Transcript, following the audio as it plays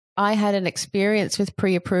I had an experience with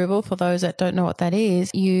pre-approval. For those that don't know what that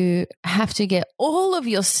is, you have to get all of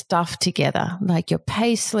your stuff together, like your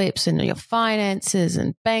pay slips and your finances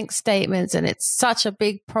and bank statements. And it's such a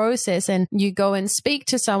big process. And you go and speak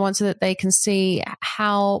to someone so that they can see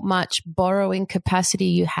how much borrowing capacity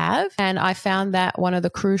you have. And I found that one of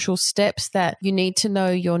the crucial steps, that you need to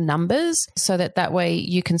know your numbers so that way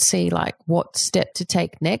you can see like what step to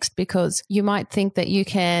take next, because you might think that you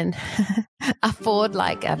can afford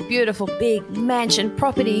like a beautiful big mansion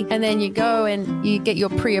property, and then you go and you get your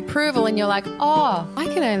pre-approval and you're like, oh, I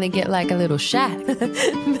can only get like a little shack.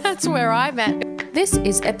 That's where I'm at. This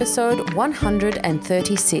is episode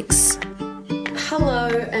 136. Hello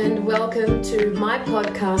and welcome to my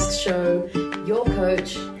podcast show, Your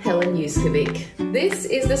Coach, Helen Uskovic. This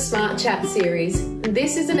is the Smart Chat series.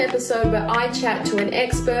 This is an episode where I chat to an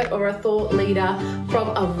expert or a thought leader from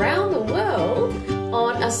around the world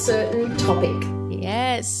on a certain topic.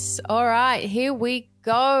 Yes. All right, here we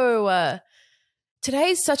go.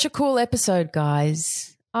 Today's such a cool episode,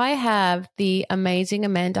 guys. I have the amazing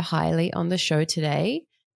Amanda Highley on the show today,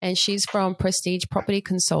 and she's from Prestige Property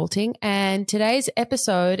Consulting. And today's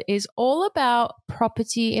episode is all about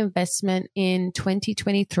property investment in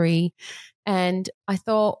 2023. And I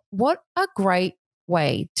thought, what a great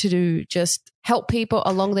way to just help people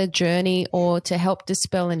along their journey, or to help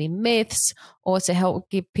dispel any myths, or to help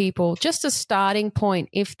give people just a starting point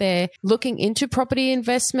if they're looking into property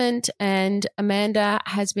investment. And Amanda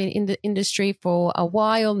has been in the industry for a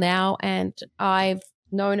while now, and I've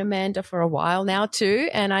known Amanda for a while now too,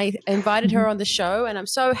 and I invited her on the show, and I'm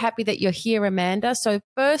so happy that you're here, Amanda. So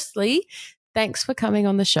firstly, thanks for coming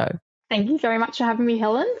on the show. Thank you very much for having me,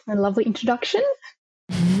 Helen. A lovely introduction.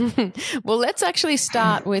 Well, let's actually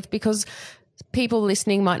start with, because people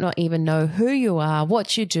listening might not even know who you are,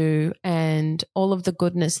 what you do, and all of the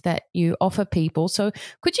goodness that you offer people. So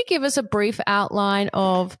could you give us a brief outline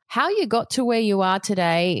of how you got to where you are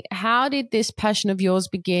today? How did this passion of yours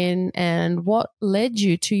begin, and what led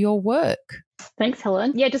you to your work? Thanks,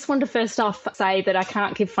 Helen. Yeah, just wanted to first off say that I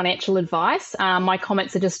can't give financial advice. My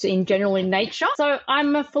comments are just in general in nature. So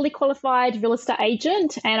I'm a fully qualified real estate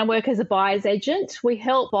agent, and I work as a buyer's agent. We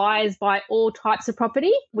help buyers buy all types of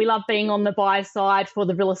property. We love being on the buyer side for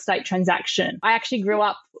the real estate transaction. I actually grew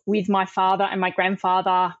up with my father and my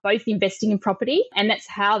grandfather both investing in property, and that's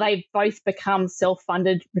how they've both become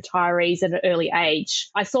self-funded retirees at an early age.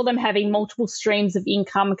 I saw them having multiple streams of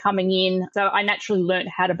income coming in, so I naturally learned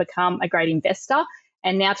how to become a great investor,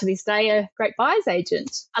 and now to this day a great buyer's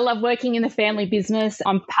agent. I love working in the family business.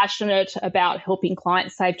 I'm passionate about helping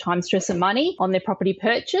clients save time, stress and money on their property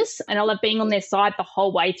purchase, and I love being on their side the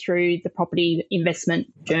whole way through the property investment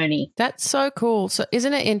journey. That's so cool. So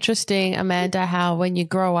isn't it interesting, Amanda, how when you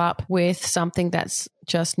grow up with something that's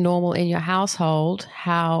just normal in your household,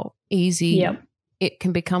 how easy it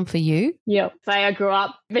can become for you? Yeah. So I grew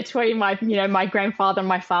up between my grandfather and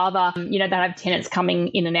my father. They have tenants coming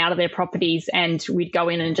in and out of their properties, and we'd go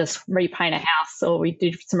in and just repaint a house, or we'd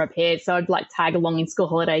do some repairs. So I'd like tag along in school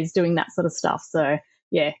holidays doing that sort of stuff. So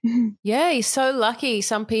yeah. Yeah, you're so lucky.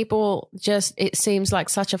 Some people just, it seems like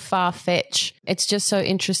such a far fetch. It's just so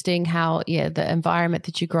interesting how, the environment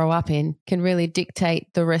that you grow up in can really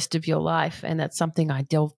dictate the rest of your life. And that's something I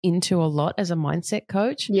delve into a lot as a mindset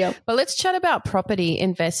coach. Yeah. But let's chat about property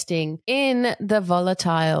investing in the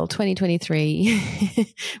volatile 2023.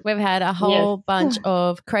 We've had a whole bunch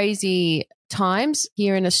of crazy times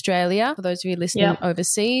here in Australia, for those of you listening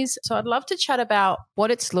overseas. So I'd love to chat about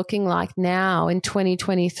what it's looking like now in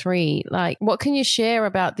 2023. Like, what can you share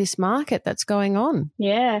about this market that's going on?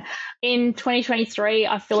 Yeah. In 2023,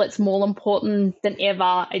 I feel it's more important than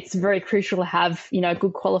ever. It's very crucial to have, a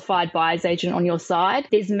good qualified buyer's agent on your side.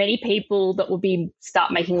 There's many people that will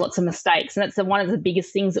start making lots of mistakes. And that's one of the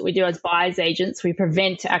biggest things that we do as buyer's agents. We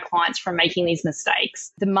prevent our clients from making these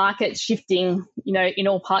mistakes. The market's shifting, in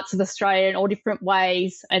all parts of Australia in all different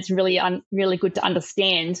ways. It's really good to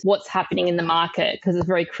understand what's happening in the market, because it's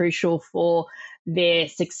very crucial for their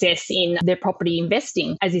success in their property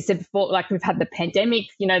investing. As you said before, like we've had the pandemic,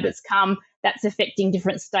 that's come. That's affecting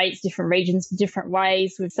different states, different regions in different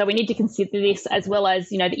ways. So we need to consider this, as well as,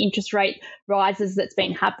 the interest rate rises that's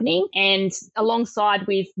been happening, and alongside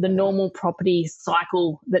with the normal property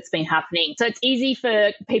cycle that's been happening. So it's easy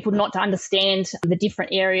for people not to understand the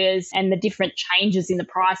different areas and the different changes in the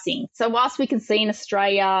pricing. So whilst we can see in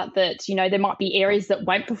Australia that, there might be areas that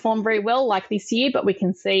won't perform very well like this year, but we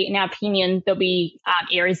can see, in our opinion, there'll be, be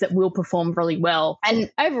areas that will perform really well.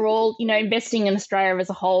 And overall, investing in Australia as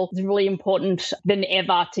a whole is really important than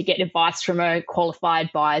ever to get advice from a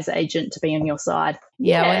qualified buyer's agent to be on your side.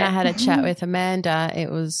 Yeah, when I had a chat with Amanda, it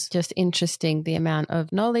was just interesting the amount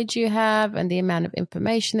of knowledge you have and the amount of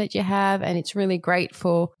information that you have. And it's really great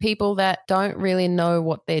for people that don't really know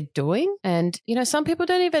what they're doing. And, some people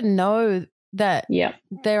don't even know that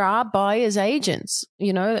there are buyer's agents.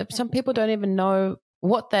 Some people don't even know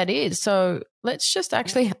what that is. So let's just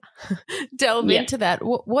actually delve into that.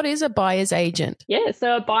 What is a buyer's agent? Yeah,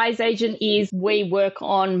 so a buyer's agent is we work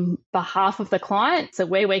on behalf of the client. So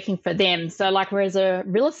we're working for them. So like whereas a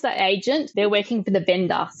real estate agent, they're working for the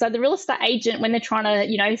vendor. So the real estate agent, when they're trying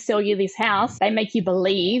to, sell you this house, they make you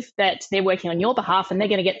believe that they're working on your behalf and they're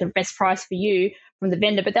going to get the best price for you from the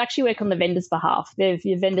vendor, but they actually work on the vendor's behalf.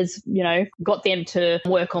 Your vendors, got them to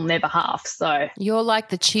work on their behalf. So you're like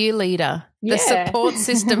the cheerleader, the support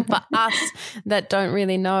system for us that don't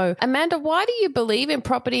really know. Amanda, why do you believe in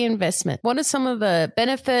property investment? What are some of the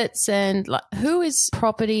benefits and who is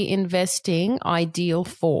property investing ideal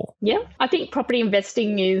for? Yeah, I think property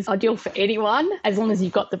investing is ideal for anyone as long as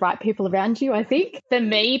you've got the right people around you, I think. For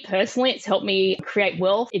me personally, it's helped me create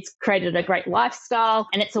wealth. It's created a great lifestyle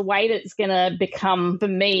and it's a way that it's going to become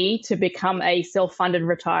a self-funded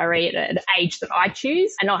retiree at an age that I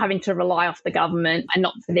choose and not having to rely off the government and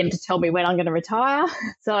not for them to tell me when I'm going to retire.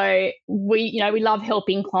 So we love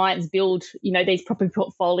helping clients build, these property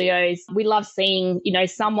portfolios. We love seeing,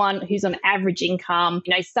 someone who's on average income,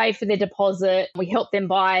 save for their deposit. We help them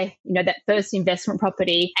buy, that first investment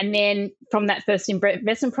property. And then from that first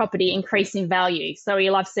investment property, increase in value. So we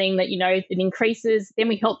love seeing that, it increases. Then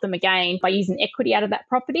we help them again by using equity out of that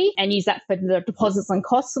property and use that for the deposits and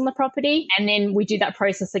costs on the property. And then we do that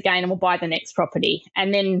process again and we'll buy the next property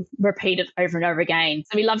and then repeat it over and over again.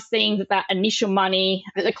 So we love seeing that initial money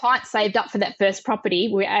that the client saved up for that first property,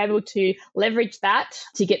 we're able to leverage that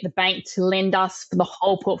to get the bank to lend us for the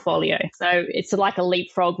whole portfolio. So it's like a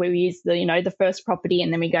leapfrog where we use the first property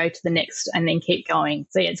and then we go to the next and then keep going.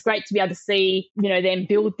 So it's great to be able to see, them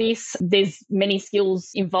build this. There's many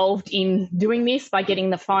skills involved in doing this by getting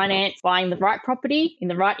the finance, buying the right property in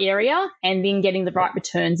the right area and then getting the right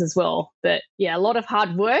returns as well. But yeah, a lot of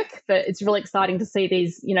hard work, but it's really exciting to see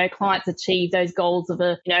these, clients achieve those goals of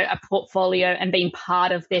a portfolio and being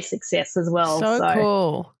part of their success as well. So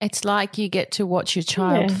cool. It's like you get to watch your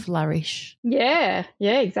child flourish. Yeah,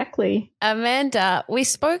 exactly. Amanda, we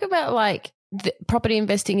spoke about property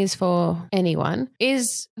investing is for anyone.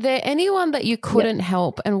 Is there anyone that you couldn't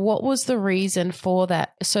help and what was the reason for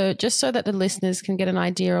that? So just so that the listeners can get an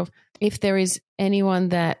idea of if there is anyone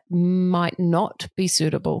that might not be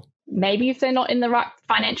suitable. Maybe if they're not in the right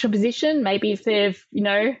financial position, maybe if they've,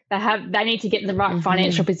 they need to get in the right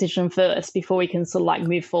financial position first before we can sort of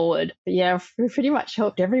move forward. But yeah, we pretty much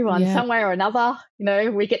helped everyone some way or another.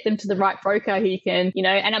 We get them to the right broker who can,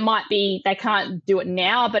 and it might be they can't do it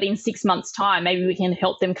now, but in 6 months' time, maybe we can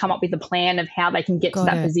help them come up with a plan of how they can get to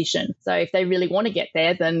that position. So if they really want to get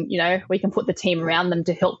there, then, we can put the team around them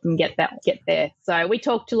to help them get there. So we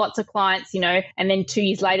talk to lots of clients, and then 2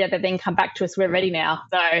 years later, they then come back to us, we're ready now.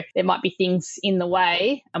 So there might be things in the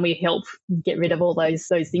way and we help get rid of all those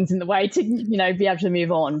things in the way to, be able to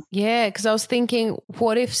move on. Yeah, because I was thinking,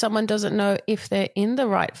 what if someone doesn't know if they're in the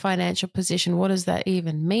right financial position? What does that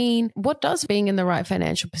even mean? What does being in the right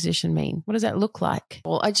financial position mean? What does that look like?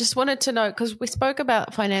 Well, I just wanted to know, because we spoke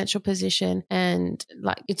about financial position and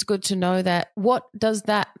it's good to know that. What does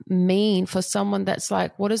that mean for someone that's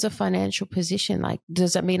what is a financial position?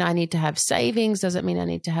 Does it mean I need to have savings? Does it mean I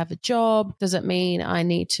need to have a job? Does it mean I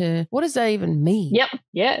need to, what does that even mean? Yep.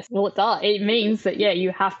 Yes. Well, it does. It means that,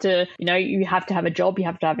 you have to, you have to have a job. You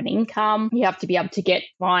have to have an income. You have to be able to get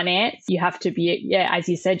finance. You have to be, as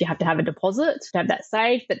you said, you have to have a deposit to have that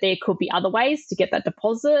saved, but there could be other ways to get that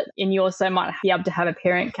deposit. And you also might be able to have a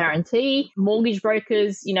parent guarantee. Mortgage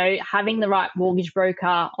brokers, having the right mortgage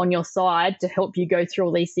broker on your side to help you go through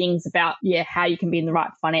all these things about, how you can be in the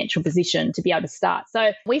right financial position to be able to start.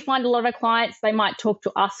 So we find a lot of clients, they might talk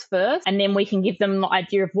to us first and then we can give them the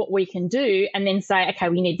idea of what we can do and then say, okay,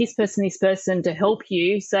 we need this person to help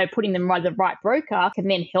you. So putting them with the right broker can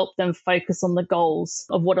then help them focus on the goals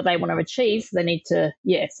of what do they want to achieve. So they need to,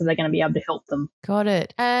 so they're going to be able to help them. Got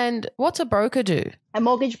it. And what's a broker do? A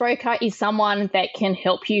mortgage broker is someone that can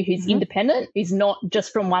help you who's independent, who's not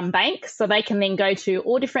just from one bank. So they can then go to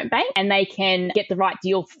all different banks and they can get the right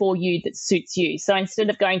deal for you that suits you. So instead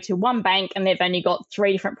of going to one bank and they've only got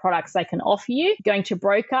 3 different products they can offer you, going to a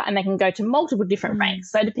broker and they can go to multiple different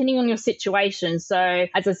banks. So depending on your situation, so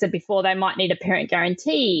as I said before, they might need a parent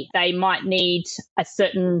guarantee. They might need a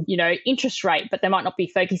certain, interest rate, but they might not be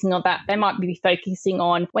focusing on that. They might be focusing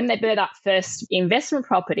on when they buy that first investment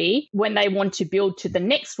property, when they want to build to the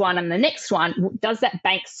next one and the next one, does that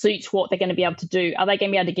bank suit what they're going to be able to do? Are they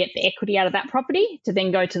going to be able to get the equity out of that property to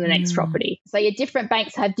then go to the next property? So your different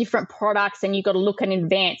banks have different products and you've got to look in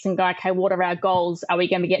advance and go, okay, what are our goals? Are we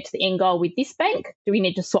going to get to the end goal with this bank? Do we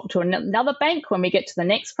need to swap to another bank when we get to the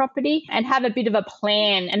next property? And have a bit of a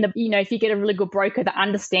plan. And, if you get a really good broker that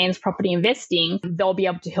understands property investing, they'll be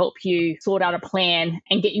able to help you sort out a plan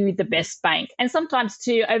and get you the best bank. And sometimes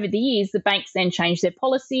too, over the years, the banks then change their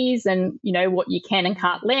policies and, what you can and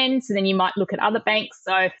can't lend. So then you might look at other banks.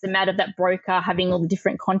 So it's a matter of that broker having all the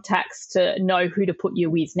different contacts to know who to put you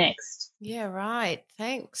with next. Yeah, right.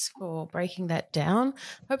 Thanks for breaking that down.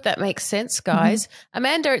 Hope that makes sense, guys.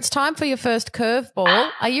 Amanda, it's time for your first curveball.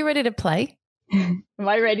 Are you ready to play? Am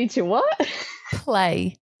I ready to what?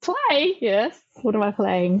 Play. Play, yes. What am I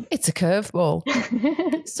playing? It's a curveball.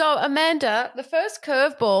 So, Amanda, the first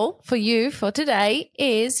curveball for you for today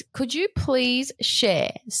is, could you please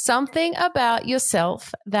share something about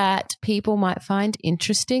yourself that people might find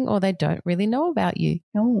interesting or they don't really know about you?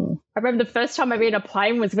 Oh, I remember the first time I went on a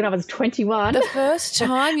plane was when I was 21. The first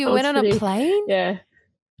time you went on a plane? Yeah.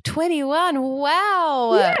 21.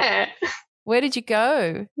 Wow. Yeah. Where did you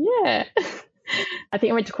go? Yeah. I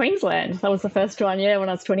think I went to Queensland. That was the first one, when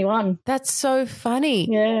I was 21. That's so funny.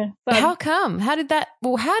 Yeah. How come? How did that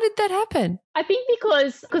happen? I think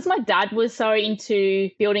because my dad was so into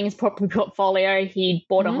building his property portfolio, he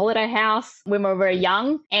bought a holiday house when we were very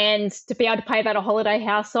young. And to be able to pay that a holiday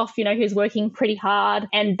house off, he was working pretty hard.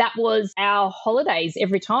 And that was our holidays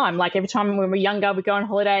every time. Like every time when we were younger, we'd go on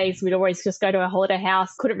holidays. We'd always just go to a holiday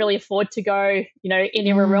house. Couldn't really afford to go,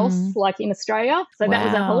 anywhere else like in Australia. So that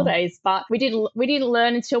was our holidays. But we didn't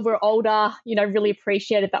learn until we were older, really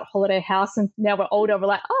appreciated that holiday house. And now we're older, we're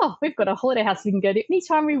like, oh, we've got a holiday house we can go to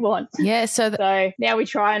anytime we want. Yeah. So now we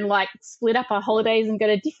try and split up our holidays and go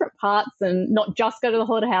to different parts and not just go to the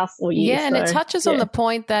holiday house all year. Yeah, and it touches on the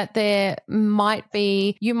point that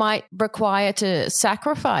you might require to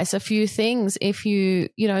sacrifice a few things if you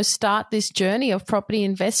start this journey of property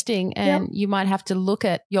investing, and you might have to look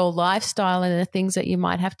at your lifestyle and the things that you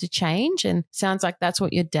might have to change. And sounds like that's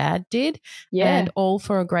what your dad did. Yeah. And all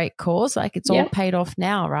for a great cause. Like it's all paid off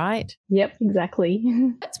now, right? Yep, exactly.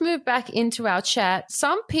 Let's move back into our chat.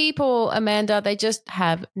 Some people, Amanda, they just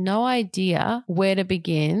have no idea where to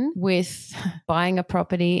begin with buying a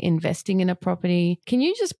property, investing in a property. Can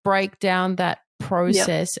you just break down that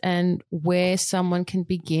process and where someone can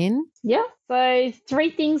begin? Yeah. So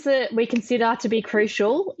 3 things that we consider to be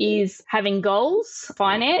crucial is having goals,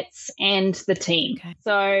 finance, and the team. Okay.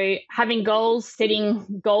 So having goals,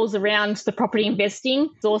 setting goals around the property investing,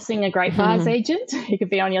 sourcing a great buyer's agent who could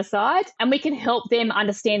be on your side, and we can help them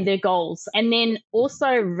understand their goals and then also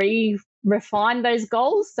refine those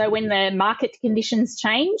goals. So when the market conditions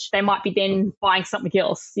change, they might be then buying something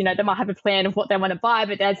else. They might have a plan of what they want to buy,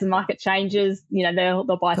 but as the market changes, they'll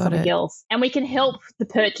buy something else. And we can help the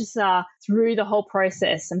purchaser through the whole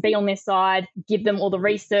process and be on their side, give them all the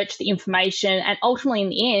research, the information, and ultimately in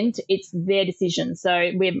the end, it's their decision.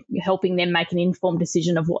 So we're helping them make an informed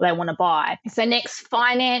decision of what they want to buy. So next,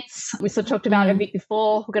 finance. We sort of talked about it a bit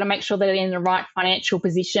before. We're going to make sure that they're in the right financial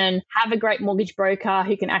position, have a great mortgage broker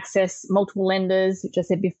who can access multiple lenders, which I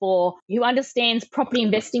said before, who understands property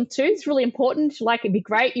investing too. It's really important. It'd be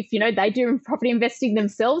great if, they do property investing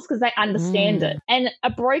themselves because they understand it. And a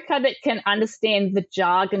broker that can understand the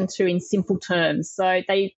jargon too in simple terms. So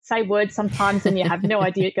they say words sometimes and you have no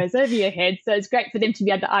idea, it goes over your head. So it's great for them to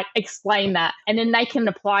be able to explain that. And then they can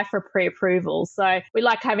apply for pre-approval. So we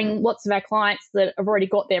like having lots of our clients that have already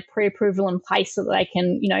got their pre-approval in place so that they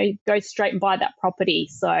can, go straight and buy that property.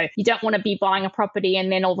 So you don't want to be buying a property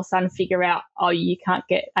and then all of a sudden figure out, oh, you can't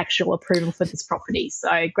get actual approval for this property.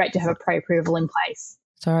 So great to have a pre-approval in place.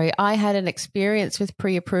 Sorry, I had an experience with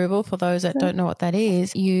pre-approval. For those that don't know what that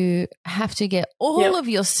is, you have to get all of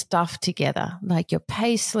your stuff together, like your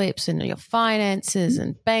pay slips and your finances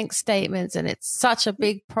and bank statements, and it's such a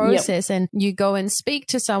big process. And you go and speak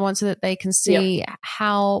to someone so that they can see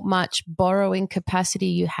how much borrowing capacity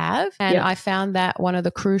you have. And I found that one of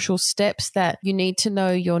the crucial steps, that you need to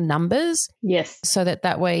know your numbers. Yes. So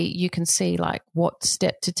that way you can see like what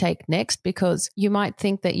step to take next, because you might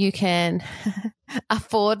think that you can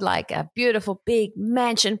afford like a beautiful big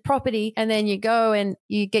mansion property, and then you go and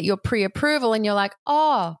you get your pre-approval and you're like,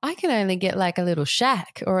 oh, I can only get like a little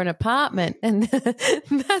shack or an apartment, and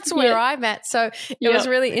that's where I'm at. So it was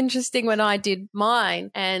really interesting when I did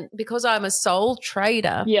mine, and because I'm a sole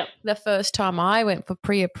trader, the first time I went for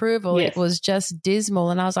pre-approval, it was just dismal,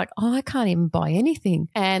 and I was like, oh, I can't even buy anything.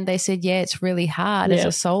 And they said, yeah, it's really hard as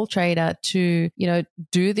a sole trader to, you know,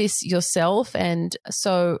 do this yourself. And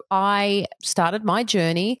so I started my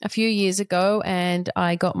journey a few years ago, and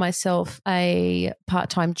I got myself a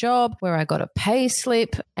part-time job where I got a pay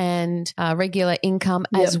slip and regular income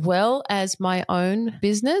as well as my own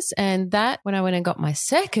business. And that, when I went and got my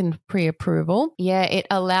second pre-approval, it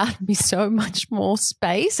allowed me so much more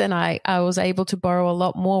space, and I was able to borrow a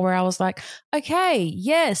lot more, where I was like, okay,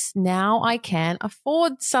 yes, now I can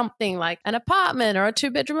afford something like an apartment or a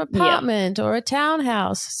 2-bedroom apartment or a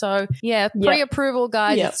townhouse. So pre-approval,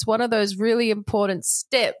 guys, it's one of those really important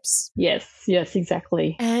steps. Yes,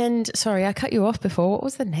 exactly. And sorry, I cut you off before. What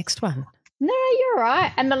was the next one? No, you're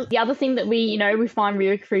right. And the other thing that we find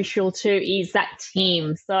really crucial too is that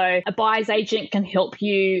team. So a buyer's agent can help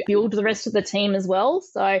you build the rest of the team as well.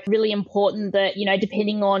 So really important that,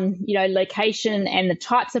 depending on, location and the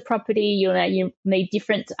types of property, you need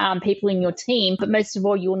different people in your team. But most of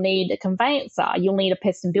all, you'll need a conveyancer. You'll need a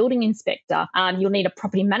pest and building inspector. You'll need a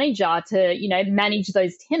property manager to, manage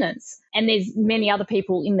those tenants. And there's many other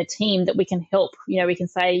people in the team that we can help. We can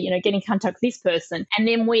say, get in contact with this person. And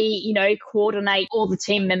then we, coordinate all the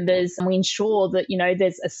team members, and we ensure that,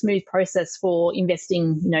 there's a smooth process for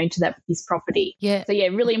investing, into this property. Yeah. So,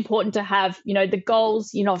 really important to have, the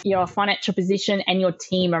goals, your financial position and your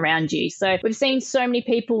team around you. So we've seen so many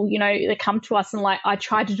people, that come to us and like, I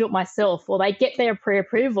tried to do it myself, or they get their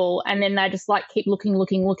pre-approval and then they just like keep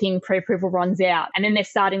looking, pre-approval runs out. And then they're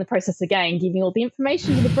starting the process again, giving all the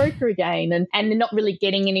information to the broker again, and they're not really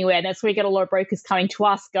getting anywhere. That's where we get a lot of brokers coming to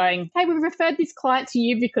us going, hey, we referred this client to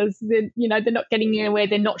you because they're not getting anywhere.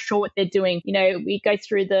 They're not sure what they're doing. We go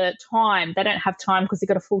through the time. They don't have time because they've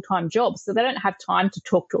got a full-time job. So they don't have time to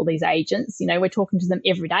talk to all these agents. We're talking to them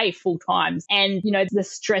every day, full time. And, the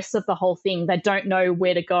stress of the whole thing, they don't know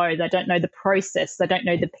where to go. They don't know the process. They don't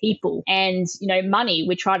know the people. And, money,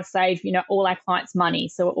 we try to save, all our clients money.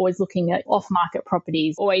 So we're always looking at off-market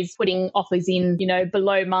properties, always putting offers in,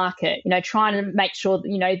 below market, trying to make sure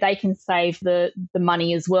that, they can save the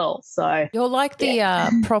money as well. So you're like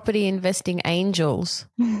the property investing angels,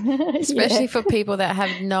 especially for people that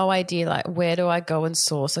have no idea, like, where do I go and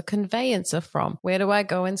source a conveyancer from? Where do I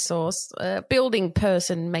go and source a building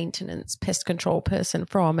person, maintenance, pest control person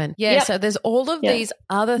from? And so there's all of these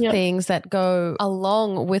other things that go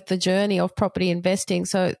along with the journey of property investing.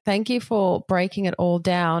 So thank you for breaking it all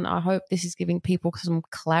down. I hope this is giving people some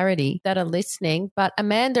clarity that are listening. But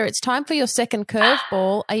Amanda, it's time for your second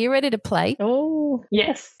curveball. Are you ready to play? Oh,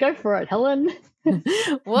 yes. Go for it, Helen.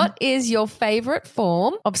 What is your favorite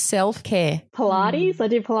form of self-care? Pilates. I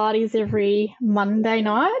do Pilates every Monday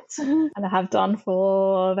night, and I have done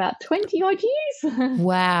for about 20 odd years.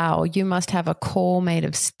 Wow, you must have a core made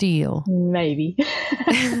of steel. Maybe.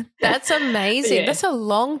 That's amazing. Yeah. That's a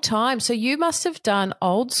long time. So you must have done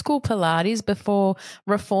old school Pilates before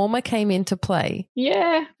Reformer came into play.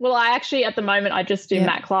 Yeah. Well, I actually, at the moment, I just do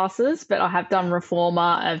mat classes, but I have done Reformer.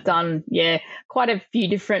 I've done, quite a few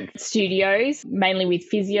different studios, mainly with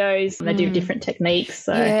physios, and they do different techniques.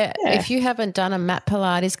 So if you haven't done a mat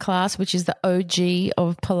Pilates class, which is the OG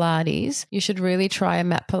of Pilates, you should really try a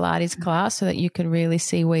mat Pilates class so that you can really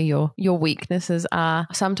see where your weaknesses are.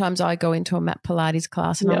 Sometimes I go into a mat Pilates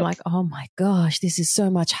class and I'm like, oh my gosh, this is so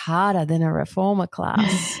much harder than a Reformer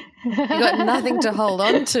class. You got nothing to hold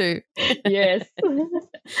on to. Yes.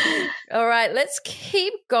 All right, let's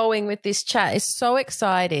keep going with this chat. It's so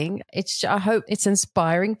exciting. I hope it's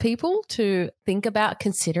inspiring people to think about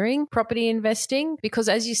considering property investing, because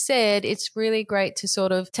as you said, it's really great to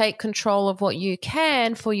sort of take control of what you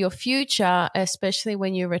can for your future, especially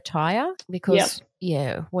when you retire, because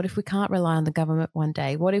what if we can't rely on the government one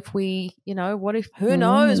day? What if who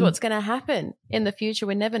knows what's going to happen in the future?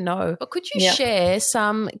 We never know. But could you share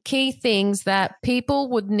some key things that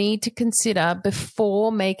people would need to consider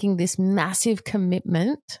before making this massive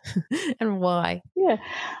commitment and why? Yeah,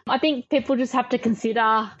 I think people just have to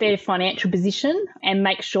consider their financial position and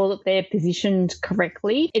make sure that they're positioned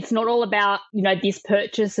correctly. It's not all about, this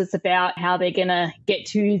purchase. It's about how they're going to get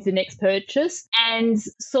to the next purchase. And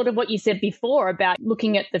sort of what you said before about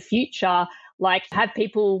looking at the future, Like, have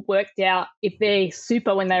people worked out if they're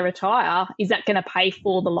super when they retire, is that going to pay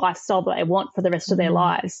for the lifestyle that they want for the rest of their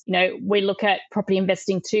lives? You know, we look at property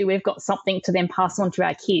investing too. We've got something to then pass on to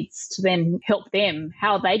our kids to then help them.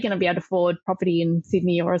 How are they going to be able to afford property in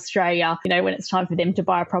Sydney or Australia, you know, when it's time for them to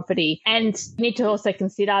buy a property? And you need to also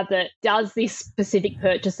consider that, does this specific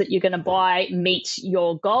purchase that you're going to buy meet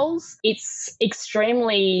your goals? It's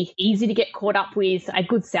extremely easy to get caught up with a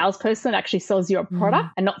good salesperson that actually sells you a product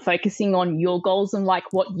and not focusing on your goals and like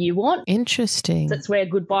what you want. Interesting. That's where a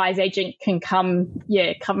good buyer's agent can come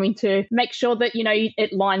in to make sure that, you know,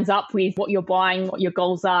 it lines up with what you're buying, what your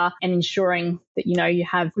goals are, and ensuring that, you know, you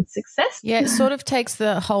have good success. Yeah, it sort of takes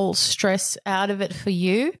the whole stress out of it for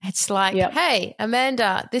you. It's like, hey,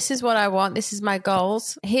 Amanda, this is what I want. This is my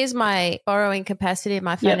goals. Here's my borrowing capacity,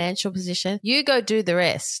 my financial position. You go do the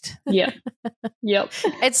rest. Yeah. Yep.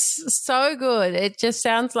 It's so good. It just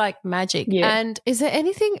sounds like magic. Yeah. And is there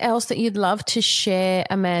anything else that you'd love to share,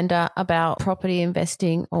 Amanda, about property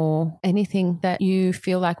investing or anything that you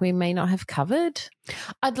feel like we may not have covered?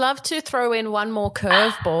 I'd love to throw in one more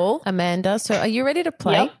curveball, Amanda. So are you ready to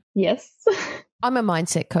play? Yep. Yes. I'm a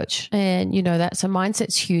mindset coach, and you know that. So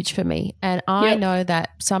mindset's huge for me. And I know that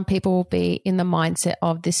some people will be in the mindset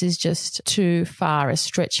of this is just too far a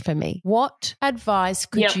stretch for me. What advice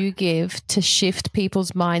could you give to shift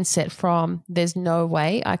people's mindset from there's no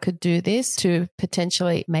way I could do this to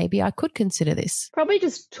potentially maybe I could consider this? Probably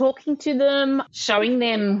just talking to them, showing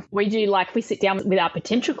them. We sit down with our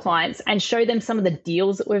potential clients and show them some of the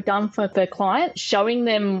deals that we've done for the client, showing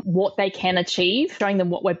them what they can achieve, showing them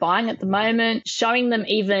what we're buying at the moment, showing them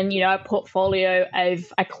even, you know, a portfolio of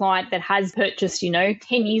a client that has purchased, you know,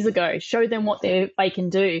 10 years ago. Show them what they can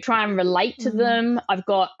do. Try and relate to them. I've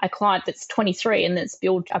got a client that's 23 and that's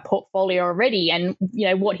built a portfolio already, and, you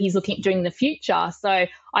know, what he's looking at doing in the future. So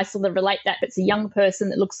I sort of relate that. If it's a young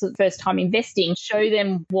person that looks at first time investing, show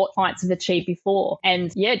them what clients have achieved before.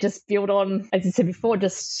 And just build on, as I said before,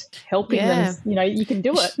 just helping them. You know, you can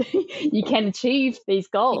do it. You can achieve these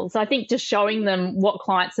goals. So I think just showing them what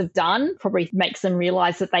clients have done probably makes them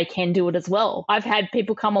realize that they can do it as well. I've had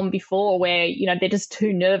people come on before where, you know, they're just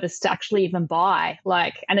too nervous to actually even buy,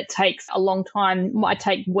 and it takes a long time. It might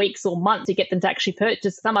take weeks or months to get them to actually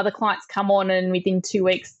purchase. Some other clients come on and within 2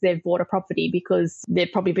 weeks they've bought a property because they're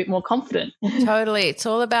probably a bit more confident. Totally. It's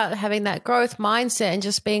all about having that growth mindset and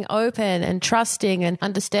just being open and trusting and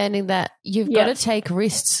understanding that you've got to take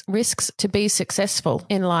risks to be successful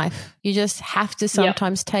in life. You just have to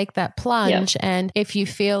sometimes take that plunge. And if you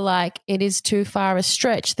feel like it is too far a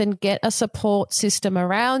stretch, then get a support system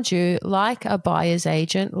around you, like a buyer's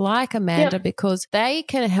agent, like Amanda, because they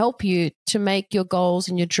can help you to make your goals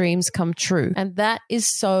and your dreams come true. And that is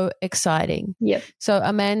so exciting. So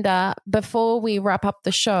Amanda, before we wrap up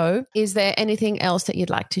the show, is there anything else that you'd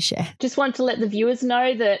like to share? Just want to let the viewers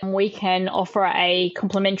know that we can offer a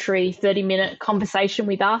complimentary 30-minute conversation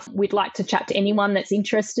with us. We'd like to chat to anyone that's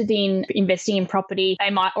interested in investing in property. They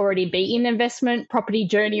might already be in investment property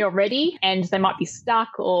journey already, and they might be stuck,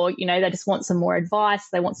 or, you know, they just want some more advice.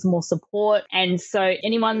 They want some more support. And so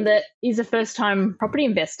anyone that is a first-time property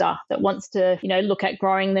investor that wants to, you know, look at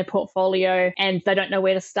growing their portfolio and they don't know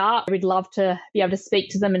where to start, we'd love to be able to speak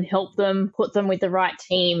to them and help them, put them with the right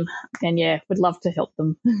team. And would love to help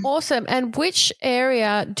them. Awesome. And which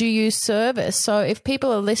area do you service? So if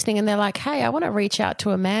people are listening and they're like, hey, I want to reach out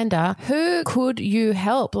to Amanda, who could you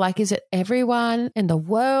help? Like, is it everyone in the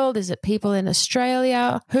world? Is it people in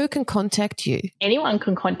Australia? Who can contact you? Anyone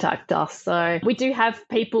can contact us. So we do have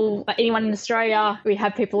people, anyone in Australia. We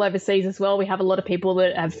have people overseas as well. We have a lot of people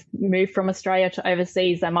that have moved from Australia to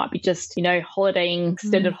overseas. They might be just, you know, holidaying,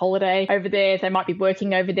 extended holiday over there. They might be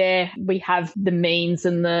working over there. We have the means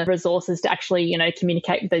and the resources to actually, you know,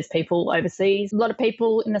 communicate with those people overseas. A lot of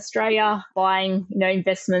people in Australia buying, you know,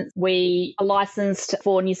 investments. We are licensed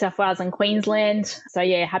for New South Wales and Queensland. So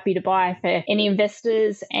happy to buy for any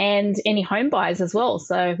investors and any home buyers as well.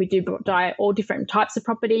 So we do buy all different types of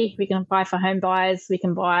property. We can buy for home buyers. We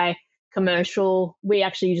can buy commercial. We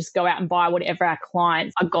actually just go out and buy whatever our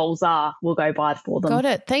clients, our goals are, we'll go buy for them. Got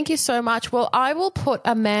it. Thank you so much. Well, I will put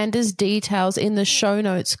Amanda's details in the show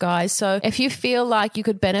notes, guys. So if you feel like you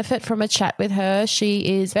could benefit from a chat with her,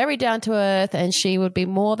 she is very down to earth and she would be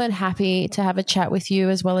more than happy to have a chat with you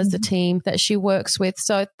as well as the team that she works with.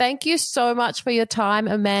 So thank you so much for your time,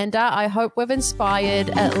 Amanda. I hope we've inspired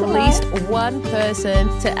at least one person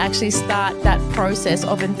to actually start that process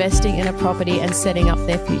of investing in a property and setting up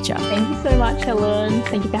their future. Thank you so much, Helen.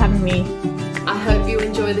 Thank you for having me. I hope you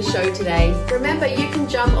enjoy the show today. Remember, you can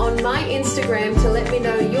jump on my Instagram to let me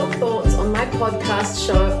know your thoughts on my podcast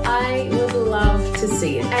show. I would love to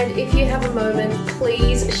see it. And if you have a moment,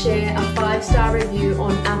 please share a 5-star review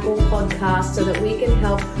on Apple Podcasts so that we can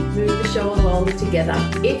help move the show along together.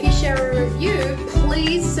 If you share a review,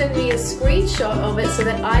 please send me a screenshot of it so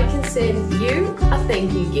that I can send you a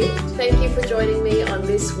thank you gift. Thank you for joining me on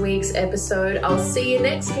this week's episode. I'll see you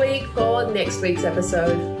next week for next week's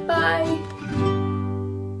episode. Bye.